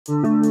Hello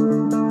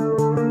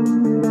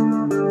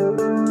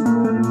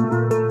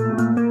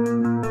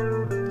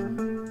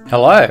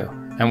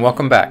and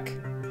welcome back.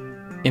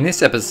 In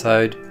this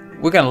episode,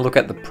 we're going to look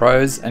at the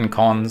pros and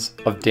cons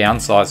of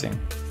downsizing.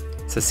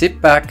 So sit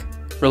back,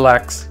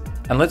 relax,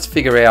 and let's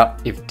figure out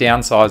if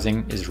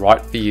downsizing is right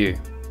for you.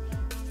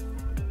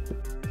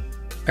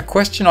 A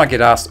question I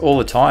get asked all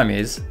the time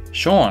is,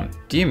 Sean,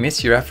 do you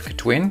miss your Africa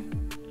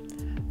twin?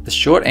 The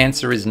short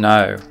answer is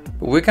no,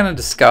 but we're going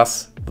to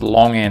discuss the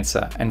long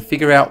answer and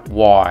figure out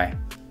why.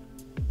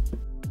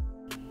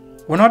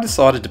 When I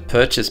decided to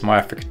purchase my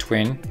Africa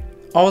twin,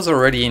 I was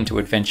already into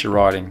adventure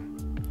riding.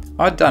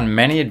 I'd done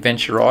many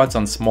adventure rides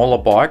on smaller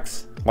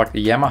bikes like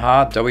the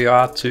Yamaha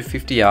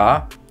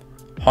WR250R,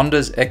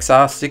 Honda's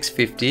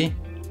XR650,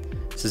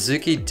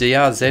 Suzuki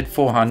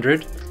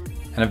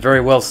DRZ400, and a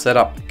very well set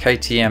up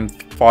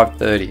KTM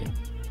 530.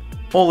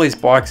 All these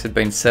bikes had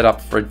been set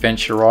up for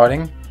adventure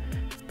riding,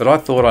 but I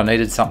thought I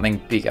needed something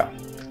bigger.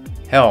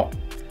 Hell,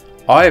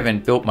 I even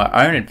built my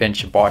own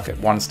adventure bike at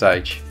one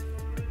stage.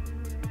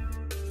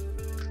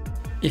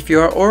 If you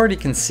are already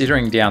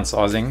considering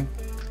downsizing,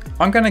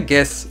 I'm going to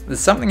guess there's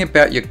something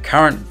about your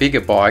current bigger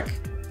bike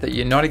that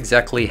you're not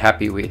exactly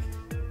happy with.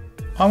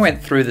 I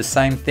went through the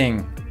same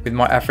thing with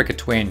my Africa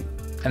twin,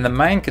 and the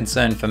main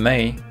concern for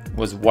me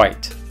was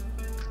weight.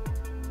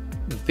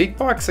 Big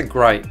bikes are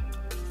great,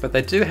 but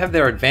they do have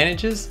their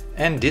advantages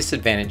and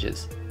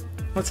disadvantages.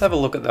 Let's have a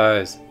look at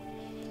those.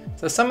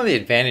 So some of the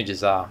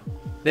advantages are,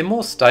 they're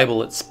more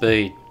stable at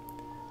speed,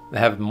 they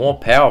have more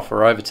power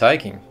for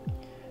overtaking,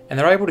 and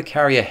they're able to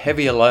carry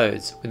heavier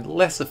loads with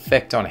less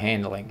effect on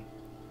handling.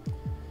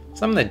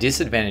 Some of the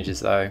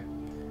disadvantages though,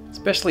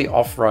 especially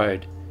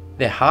off-road,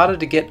 they're harder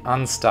to get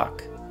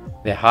unstuck,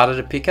 they're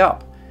harder to pick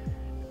up,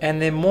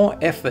 and they're more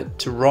effort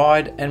to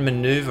ride and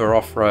maneuver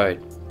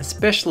off-road,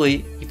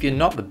 especially if you're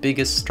not the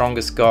biggest,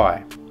 strongest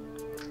guy.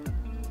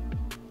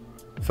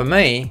 For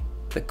me,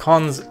 the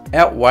cons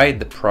outweighed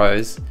the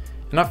pros,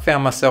 and I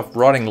found myself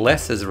riding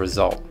less as a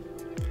result.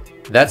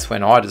 That's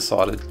when I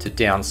decided to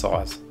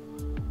downsize.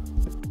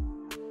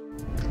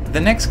 The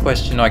next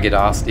question I get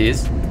asked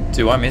is,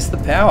 do I miss the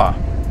power?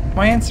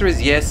 My answer is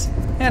yes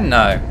and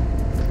no.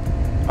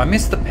 I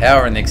miss the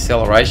power and the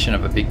acceleration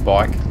of a big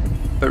bike,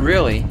 but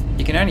really,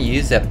 you can only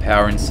use that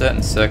power in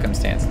certain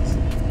circumstances.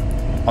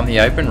 On the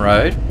open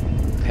road,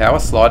 power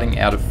sliding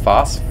out of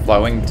fast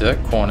flowing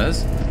dirt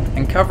corners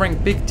and covering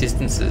big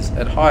distances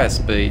at higher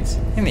speeds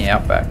in the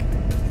outback.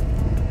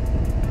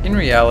 In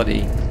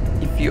reality,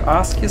 if you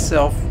ask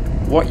yourself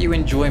what you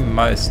enjoy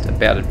most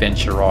about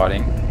adventure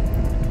riding,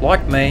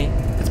 like me,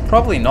 it's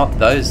probably not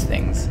those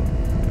things.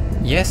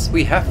 Yes,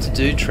 we have to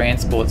do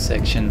transport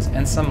sections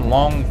and some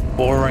long,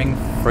 boring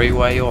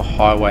freeway or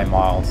highway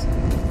miles,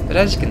 but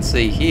as you can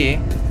see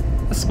here,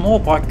 a small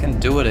bike can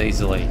do it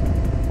easily,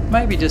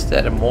 maybe just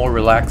at a more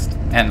relaxed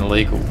and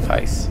legal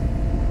pace.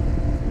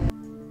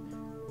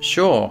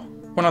 Sure,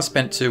 when I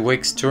spent 2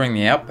 weeks touring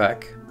the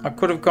outback, I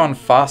could have gone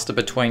faster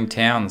between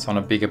towns on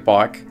a bigger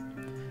bike,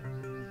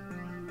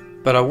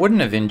 but I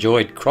wouldn't have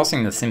enjoyed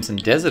crossing the Simpson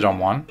Desert on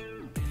one.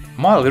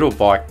 My little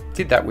bike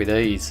did that with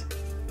ease.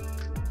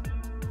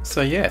 So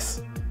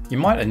yes, you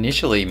might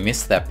initially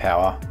miss that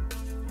power,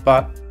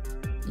 but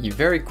you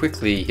very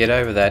quickly get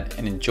over that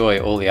and enjoy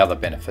all the other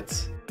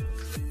benefits.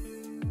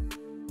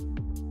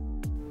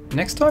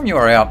 Next time you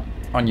are out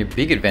on your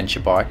big adventure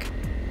bike,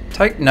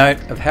 take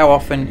note of how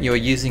often you are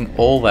using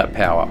all that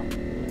power.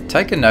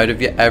 Take a note of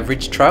your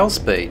average trail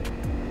speed.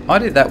 I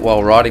did that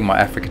while riding my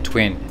Africa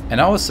twin, and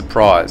I was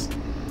surprised.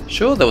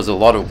 Sure, there was a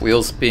lot of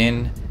wheel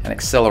spin and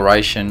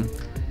acceleration,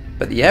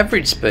 but the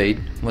average speed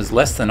was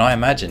less than I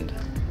imagined.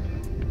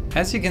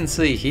 As you can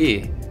see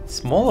here,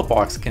 smaller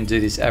bikes can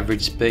do this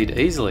average speed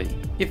easily,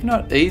 if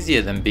not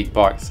easier than big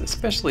bikes,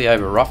 especially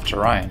over rough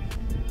terrain.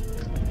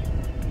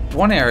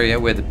 One area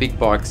where the big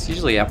bikes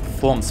usually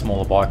outperform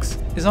smaller bikes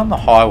is on the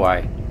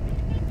highway.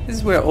 This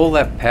is where all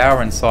that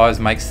power and size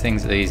makes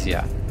things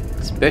easier,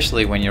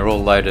 especially when you're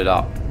all loaded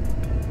up.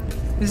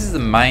 This is the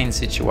main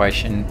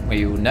situation where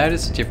you will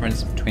notice a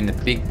difference between the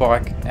big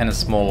bike and a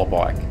smaller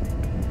bike.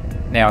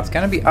 Now it's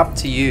going to be up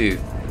to you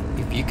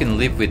if you can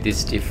live with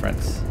this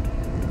difference.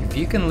 If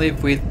you can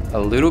live with a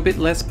little bit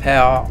less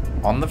power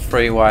on the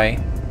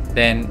freeway,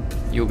 then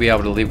you'll be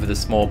able to live with a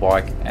small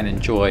bike and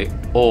enjoy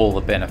all the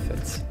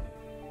benefits.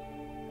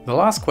 The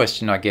last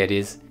question I get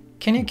is,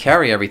 can you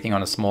carry everything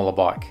on a smaller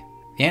bike?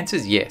 The answer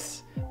is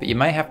yes, but you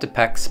may have to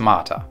pack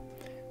smarter.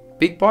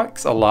 Big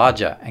bikes are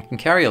larger and can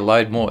carry a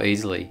load more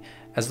easily,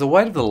 as the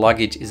weight of the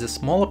luggage is a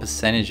smaller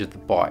percentage of the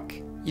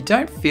bike. You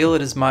don't feel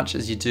it as much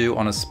as you do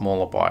on a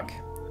smaller bike.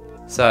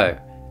 So,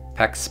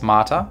 pack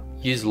smarter,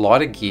 use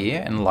lighter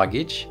gear and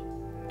luggage,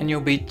 and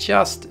you'll be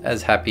just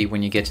as happy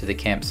when you get to the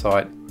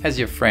campsite as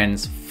your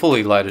friends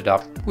fully loaded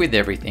up with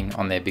everything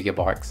on their bigger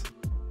bikes.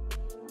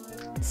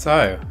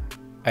 So,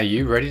 are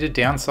you ready to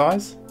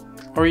downsize?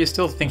 Or are you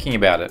still thinking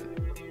about it?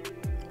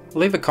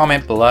 Leave a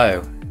comment below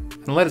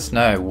and let us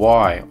know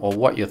why or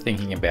what you're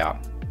thinking about.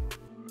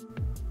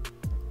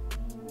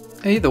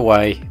 Either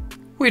way,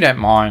 we don't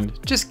mind,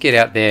 just get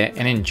out there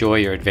and enjoy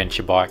your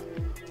adventure bike.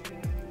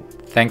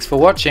 Thanks for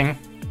watching,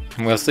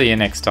 and we'll see you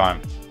next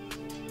time.